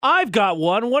I've got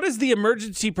one. What is the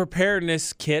emergency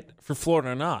preparedness kit for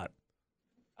Florida Not?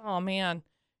 Oh, man.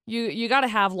 You got to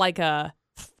have like a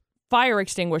fire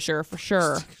extinguisher for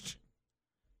sure.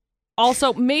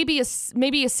 Also, maybe a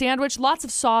sandwich, lots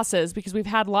of sauces, because we've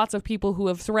had lots of people who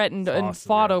have threatened and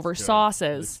fought over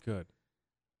sauces. That's good.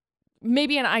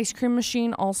 Maybe an ice cream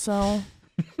machine also.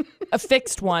 A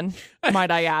fixed one,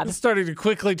 might I add. It's starting to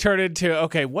quickly turn into,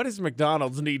 okay, what does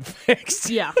McDonald's need fixed?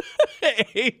 Yeah.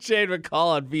 AJ and McCall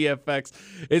on VFX.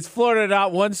 It's Florida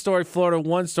Not, one story, Florida,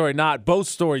 one story not. Both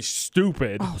stories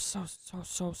stupid. Oh, so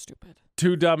stupid.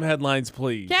 Two dumb headlines,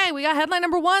 please. Okay, we got headline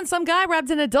number 1. Some guy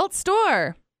robbed an adult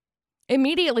store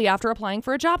immediately after applying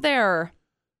for a job there.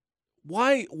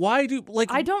 Why do,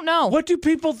 like... I don't know. What do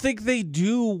people think they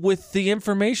do with the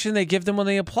information they give them when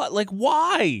they apply? Like,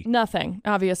 why? Nothing,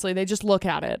 obviously. They just look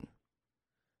at it.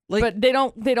 Like, but they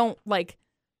don't, like,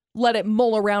 let it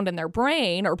mull around in their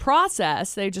brain or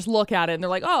process. They just look at it and they're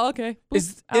like, oh, okay.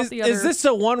 Is this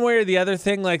a one way or the other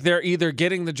thing? Like, they're either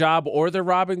getting the job or they're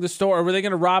robbing the store? Or were they going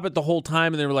to rob it the whole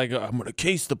time and they were like, I'm going to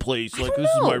case the place. Like,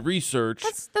 this is my research.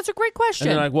 That's a great question.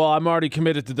 And they're like, well, I'm already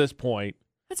committed to this point.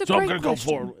 That's a so great I'm going to go question.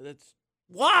 forward. That's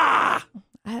wah!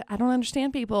 I don't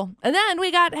understand people. And then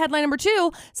we got headline number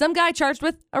 2. Some guy charged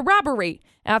with a robbery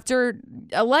after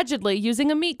allegedly using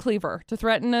a meat cleaver to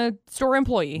threaten a store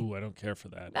employee. Ooh, I don't care for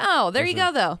that. Oh, there you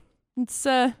go, though. It's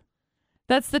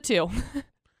that's the 2.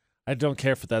 I don't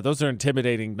care for that. Those are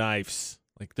intimidating knives.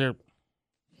 Like, they're...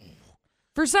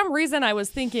 For some reason, I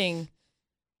was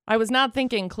not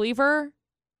thinking cleaver.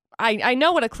 I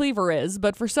know what a cleaver is,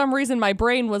 but for some reason, my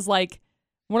brain was like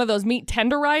one of those meat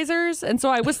tenderizers. And so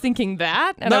I was thinking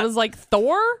that. And I was like,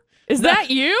 Thor? Is that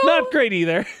you? Not great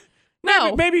either.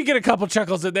 No. Maybe you get a couple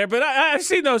chuckles in there, but I've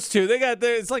seen those too.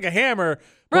 It's like a hammer,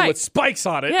 but with spikes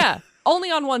on it. Yeah.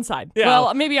 Only on one side. Yeah.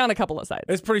 Well, maybe on a couple of sides.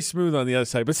 It's pretty smooth on the other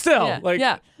side, but still,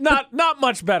 not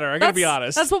much better. I gotta be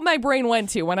honest. That's what my brain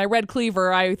went to. When I read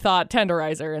cleaver, I thought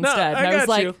tenderizer instead. I was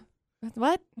like, you.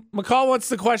 What? McCall wants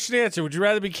the question answered. Would you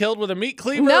rather be killed with a meat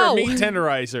cleaver No. or meat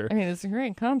tenderizer? I mean, it's a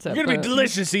great concept. You're going to be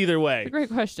delicious either way. It's a great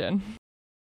question.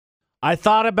 I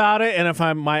thought about it, and if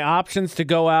my options to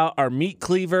go out are meat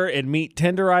cleaver and meat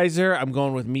tenderizer, I'm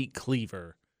going with meat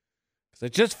cleaver. Because I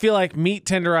just feel like meat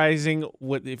tenderizing,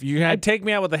 if you had to take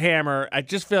me out with a hammer, I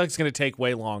just feel like it's going to take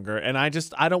way longer, and I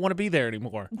don't want to be there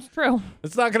anymore. It's true.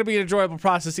 It's not going to be an enjoyable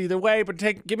process either way, but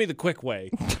give me the quick way.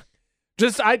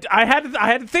 I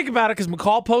had to think about it because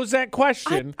McCall posed that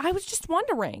question. I was just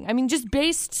wondering. I mean, just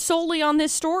based solely on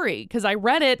this story, because I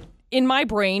read it in my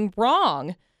brain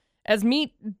wrong as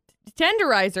meat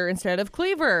tenderizer instead of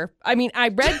cleaver. I mean, I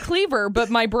read cleaver, but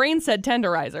my brain said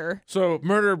tenderizer. So,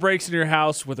 murderer breaks into your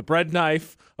house with a bread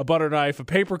knife, a butter knife, a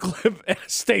paper clip, and a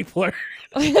stapler.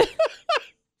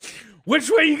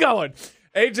 Which way you going?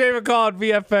 AJ McCall at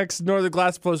VFX, Northern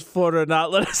Glass Post, Florida.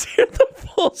 Not let us hear the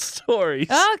full stories.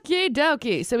 Okie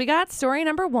dokie. So we got story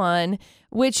number 1,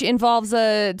 which involves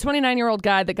a 29-year-old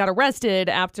guy that got arrested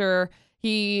after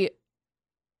he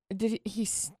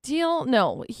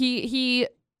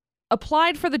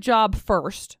applied for the job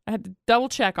first. I had to double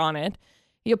check on it.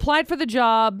 He applied for the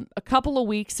job a couple of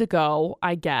weeks ago,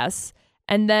 I guess,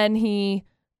 and then he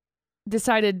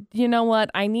decided, you know what,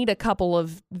 I need a couple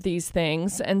of these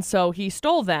things, and so he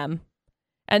stole them.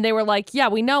 And they were like, yeah,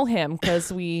 we know him because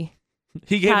he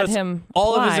gave us him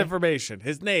all of his information,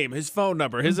 his name, his phone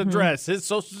number, his address, his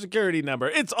social security number.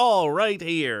 It's all right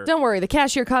here. Don't worry, the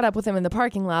cashier caught up with him in the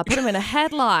parking lot, put him in a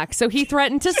headlock, so he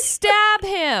threatened to stab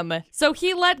him. So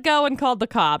he let go and called the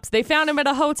cops. They found him at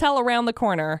a hotel around the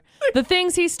corner. The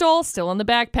things he stole still in the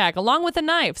backpack, along with a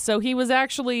knife. So he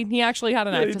actually had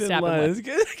a knife to stab him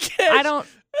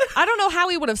with. I don't know how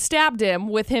he would have stabbed him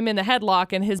with him in the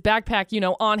headlock and his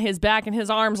backpack, on his back and his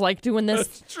arms, like doing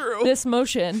this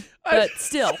motion. But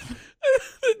still.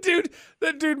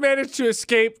 The dude managed to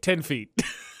escape 10 feet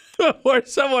before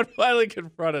someone finally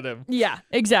confronted him. Yeah,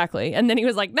 exactly. And then he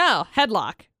was like, no,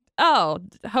 headlock. Oh,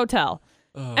 hotel.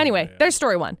 Oh, anyway, man. There's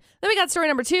story 1. Then we got story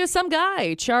number 2. Some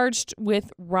guy charged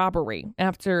with robbery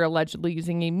after allegedly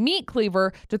using a meat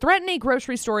cleaver to threaten a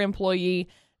grocery store employee.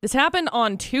 This happened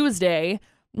on Tuesday.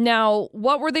 Now,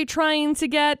 what were they trying to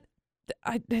get?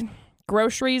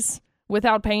 Groceries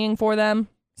without paying for them.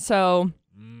 So,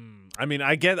 I mean,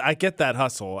 I get that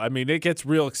hustle. I mean, it gets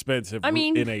real expensive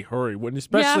in a hurry,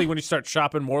 especially when you start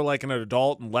shopping more like an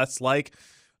adult and less like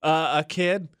a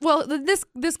kid. Well,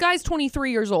 this guy's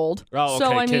 23 years old. Oh,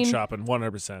 okay, so, kid shopping,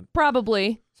 100%.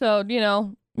 Probably. So,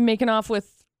 making off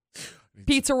with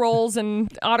pizza rolls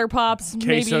and Otter Pops.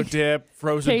 Queso dip,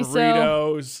 frozen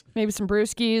burritos. Maybe some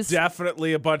brewskis.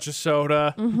 Definitely a bunch of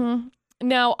soda. Mm-hmm.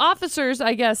 Now, officers,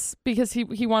 I guess, because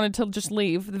he wanted to just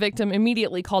leave, the victim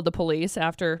immediately called the police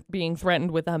after being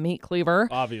threatened with a meat cleaver.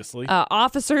 Obviously.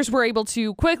 Officers were able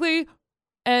to quickly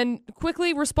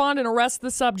respond and arrest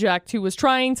the subject who was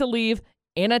trying to leave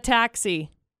in a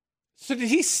taxi. So did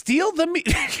he steal the meat?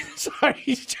 Sorry,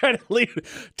 he's trying to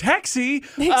leave. Taxi.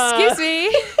 Excuse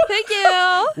me. Thank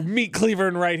you. Meat cleaver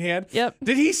in right hand. Yep.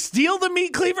 Did he steal the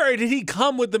meat cleaver or did he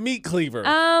come with the meat cleaver?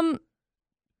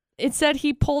 It said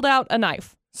he pulled out a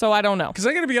knife, so I don't know. Because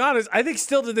I got to be honest, I think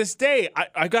still to this day,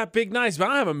 I got big knives, but I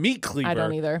don't have a meat cleaver. I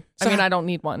don't either. So I don't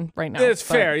need one right now. It's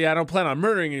fair. Yeah, I don't plan on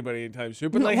murdering anybody anytime soon.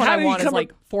 But like, what how I did want he is come?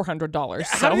 like $400.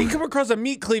 How did he come across a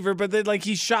meat cleaver? But then like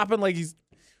he's shopping like he's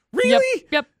really.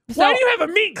 Yep. Why So do you have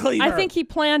a meat cleaver? I think he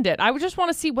planned it. I would just want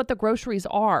to see what the groceries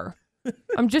are.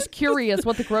 I'm just curious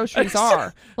what the groceries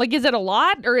are. Like, is it a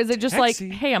lot or is it just Taxi.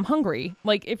 like, hey, I'm hungry?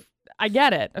 Like, if I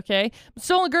get it, okay.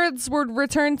 Stolen goods were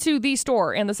returned to the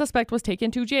store and the suspect was taken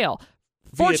to jail.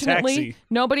 Via Fortunately, taxi.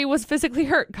 Nobody was physically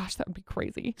hurt. Gosh, that would be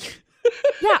crazy.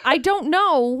 Yeah, I don't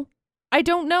know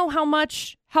how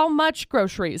much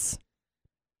groceries.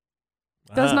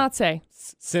 Does not say.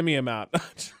 Send me amount.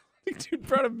 Dude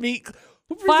brought a meat.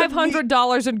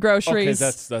 $500 in groceries.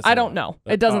 Okay, that's I don't know.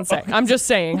 It doesn't say. I'm just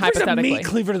saying Who brings hypothetically. a meat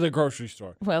cleaver to the grocery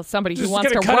store? Well, somebody who Just wants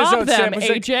to gonna cut his rob own them, sandwich,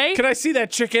 like, AJ. Can I see that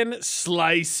chicken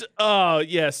slice? Oh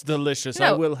yes, delicious. I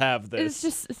No, will have this.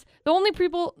 It's just the only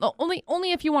people, only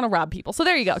if you want to rob people. So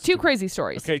there you go. Two crazy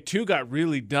stories. Okay, two got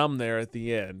really dumb there at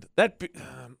the end.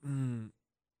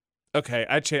 Okay,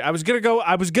 I changed. I was gonna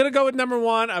go with number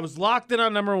one. I was locked in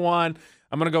on number one.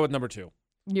 I'm gonna go with number two.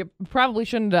 You probably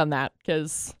shouldn't have done that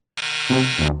because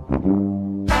that's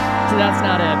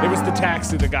not it. It was the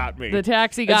taxi that got me. The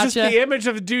taxi It's gotcha. just the image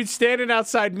of a dude standing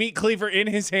outside, meat cleaver in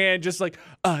his hand, just like,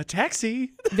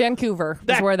 taxi. Vancouver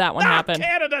is where that one happened.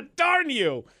 Canada, darn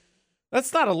you.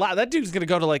 That's not a lot. That dude's going to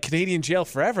go to like Canadian jail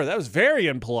forever. That was very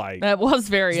impolite. That was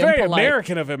very It's very impolite.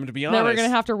 American of him, to be honest. Now we're going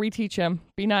to have to reteach him.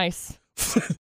 Be nice.